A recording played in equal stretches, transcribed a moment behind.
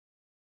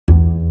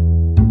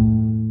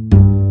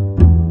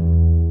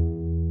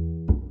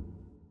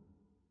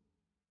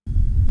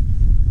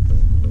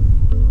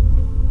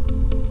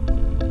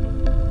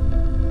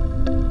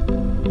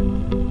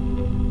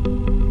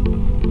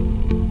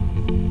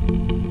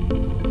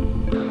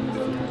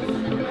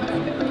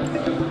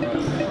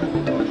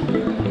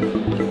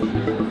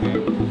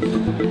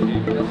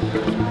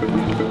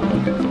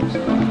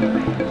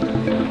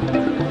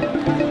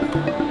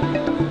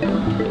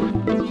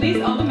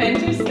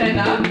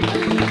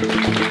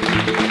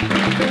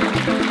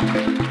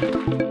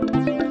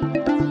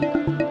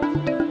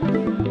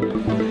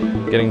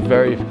getting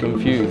very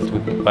confused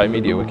by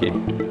MediaWiki.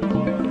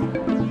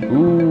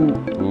 Ooh.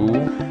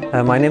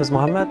 My name is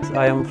Mohammed.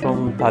 I am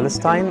from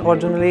Palestine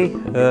originally,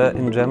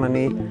 in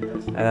Germany.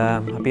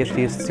 A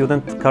PhD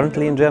student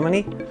currently in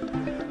Germany,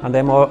 and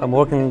I'm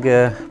working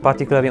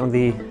particularly on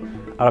the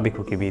Arabic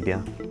Wikipedia.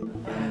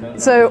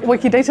 So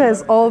Wikidata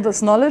is all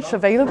this knowledge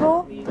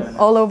available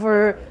all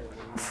over,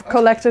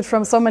 collected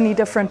from so many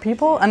different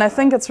people, and I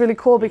think it's really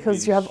cool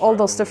because you have all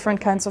those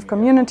different kinds of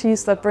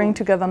communities that bring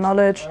together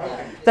knowledge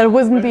that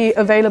wouldn't be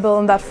available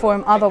in that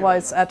form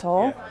otherwise at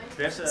all.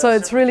 So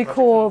it's really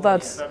cool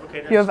that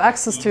you have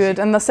access to it,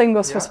 and the same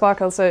goes for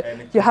Sparkle. So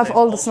you have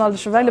all this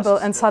knowledge available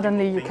and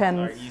suddenly you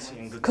can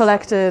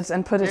collect it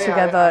and put it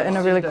together in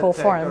a really cool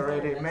form.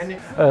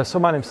 So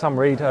my name's Sam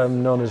Reed.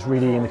 I'm known as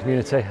Reedy in the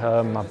community.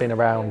 I've been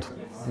around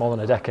more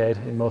than a decade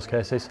in most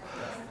cases.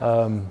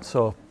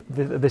 So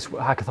this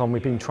hackathon,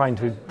 we've been trying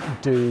to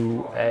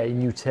do a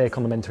new take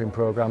on the mentoring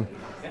programme.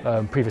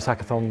 Previous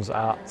hackathons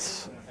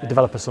at the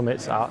developer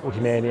summits at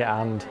Wikimedia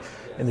and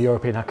in the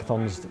European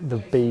hackathons,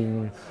 they've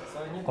been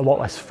a lot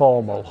less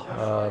formal.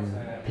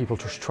 People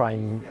just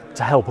trying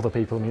to help other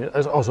people, I mean,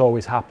 as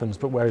always happens,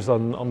 but whereas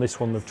on this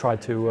one they've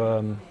tried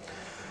to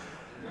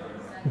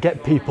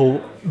get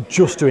people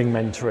just doing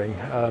mentoring,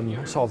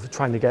 sort of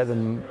trying to get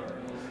them,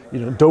 you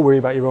know, don't worry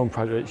about your own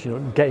projects, you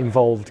know, get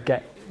involved,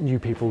 get new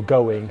people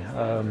going.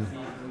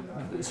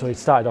 So it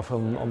started off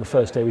on the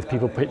first day with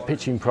people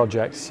pitching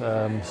projects.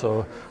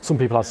 So some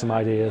people had some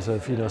ideas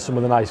of, you know, some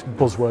of the nice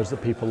buzzwords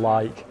that people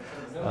like.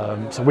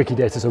 So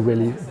Wikidata is a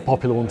really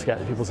popular one to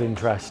get people's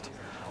interest.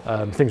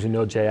 Things with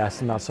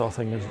Node.js and that sort of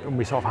thing. And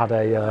we sort of had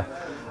a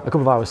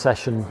couple of hour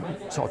session,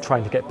 sort of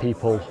trying to get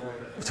people,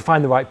 to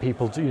find the right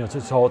people to, you know, to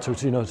talk to,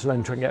 you know, to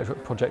then try and get a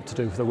project to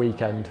do for the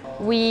weekend.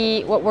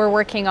 What we're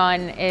working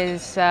on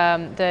is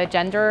the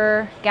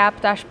gender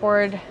gap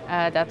dashboard.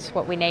 That's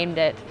what we named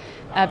it.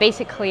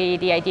 Basically,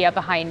 the idea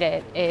behind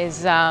it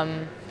is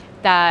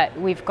that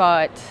we've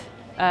got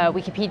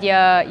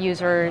Wikipedia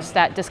users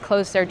that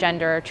disclose their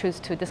gender, choose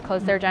to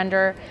disclose their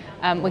gender,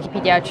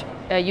 Wikipedia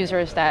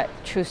users that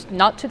choose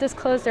not to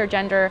disclose their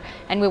gender,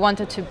 and we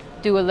wanted to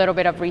do a little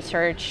bit of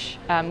research,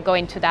 go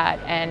into that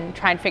and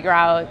try and figure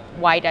out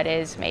why that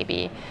is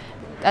maybe.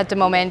 At the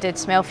moment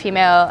it's male,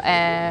 female,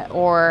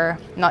 or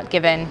not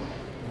given,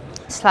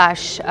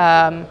 slash,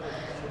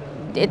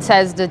 it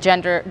says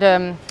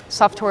the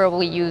software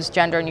will use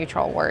gender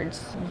neutral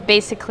words.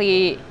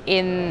 Basically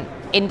in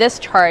this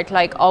chart,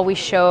 like, all we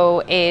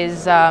show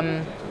is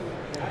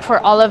for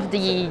all of the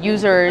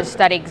users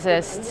that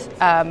exist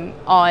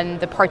on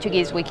the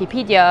Portuguese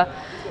Wikipedia,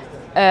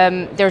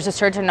 there's a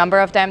certain number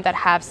of them that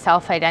have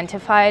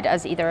self-identified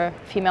as either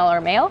female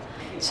or male.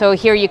 So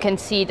here you can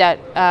see that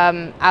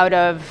out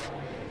of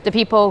the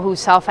people who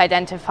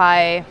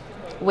self-identify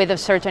with a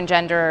certain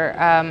gender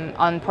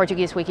on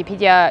Portuguese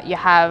Wikipedia, you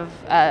have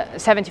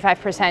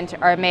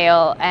 75% are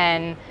male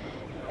and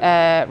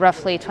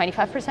roughly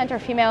 25% are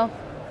female.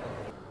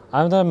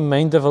 I'm the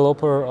main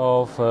developer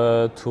of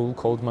a tool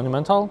called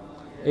Monumental.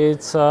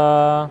 It's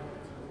an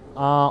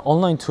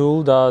online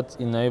tool that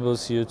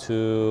enables you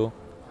to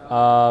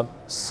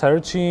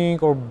searching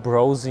or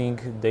browsing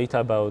data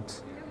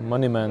about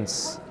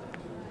monuments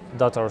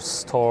that are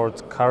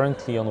stored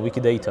currently on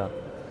Wikidata.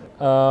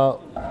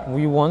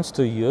 We want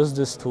to use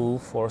this tool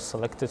for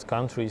selected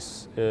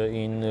countries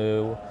in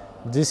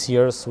this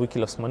year's Wiki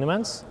Loves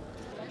Monuments.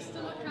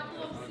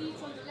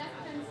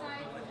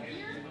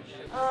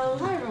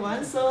 Hi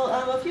everyone, so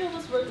a few of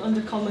us worked on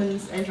the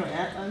Commons Android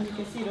app, and you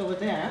can see it over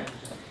there.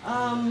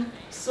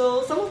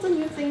 So some of the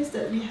new things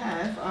that we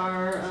have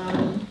are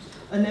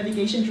a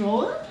navigation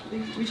drawer,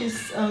 which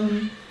is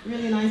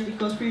really nice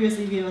because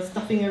previously we were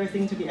stuffing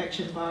everything to the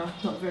action bar,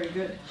 not very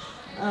good.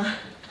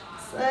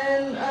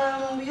 And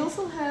we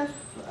also have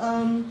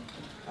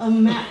a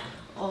map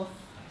of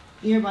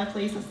nearby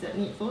places that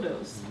need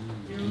photos.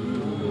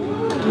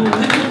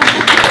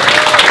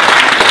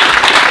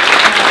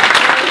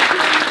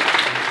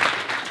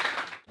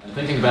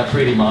 Thinking about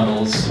 3D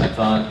models, I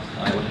thought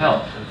I would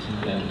help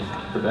in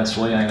the best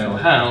way I know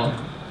how,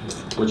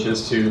 which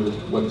is to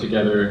whip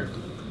together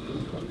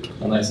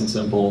a nice and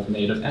simple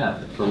native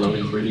app for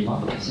loading 3D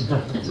models.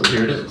 So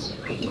here it is.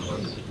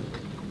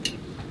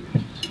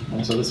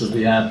 And so this is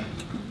the app.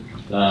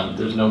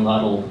 There's no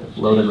model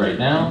loaded right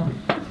now.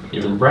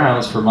 You can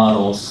browse for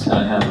models, and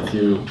I have a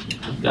few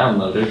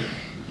downloaded.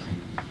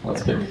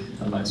 Let's pick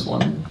a nice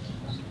one.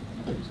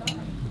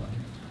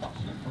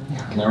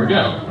 And there we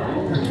go.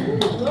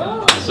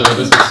 So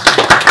this is...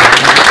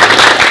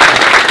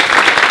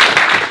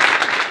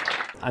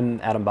 I'm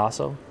Adam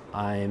Basso.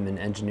 I'm an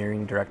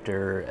engineering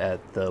director at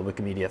the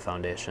Wikimedia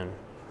Foundation.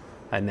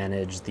 I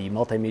manage the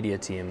multimedia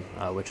team,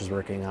 which is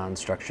working on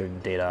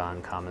structured data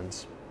on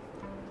Commons.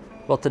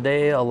 Well,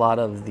 today a lot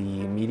of the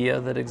media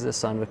that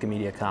exists on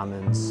Wikimedia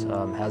Commons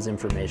has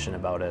information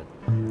about it,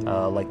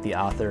 like the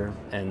author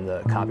and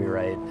the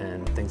copyright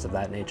and things of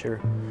that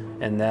nature.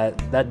 And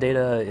that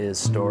data is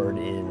stored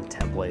in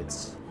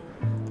templates.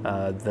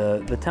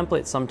 The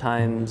templates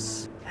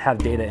sometimes have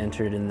data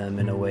entered in them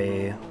in a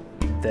way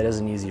that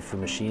isn't easy for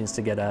machines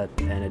to get at,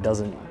 and it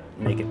doesn't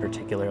make it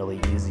particularly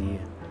easy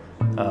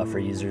for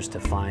users to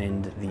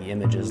find the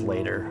images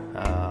later,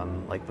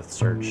 like with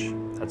search,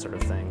 that sort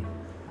of thing.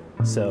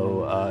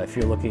 So if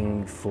you're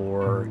looking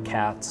for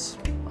cats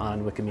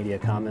on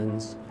Wikimedia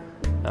Commons,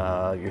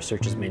 your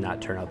searches may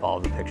not turn up all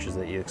the pictures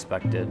that you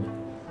expected.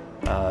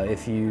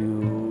 If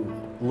you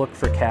look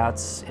for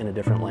cats in a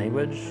different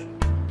language,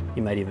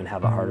 you might even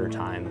have a harder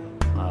time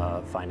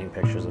finding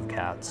pictures of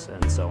cats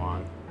and so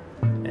on.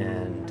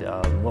 And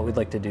what we'd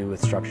like to do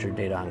with structured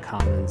data on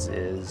Commons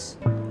is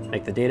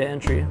make the data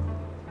entry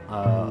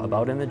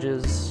about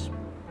images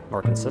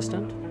more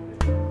consistent,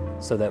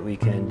 so that we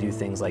can do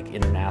things like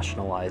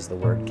internationalize the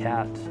word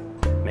cat,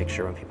 make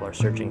sure when people are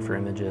searching for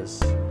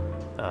images,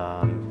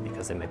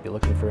 because they might be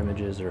looking for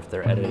images, or if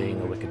they're editing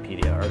a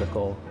Wikipedia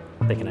article,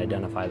 they can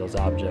identify those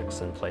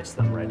objects and place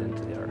them right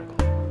into the article.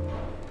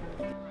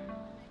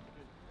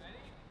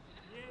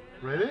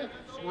 Ready?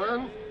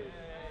 1,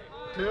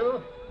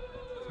 2,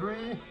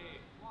 3.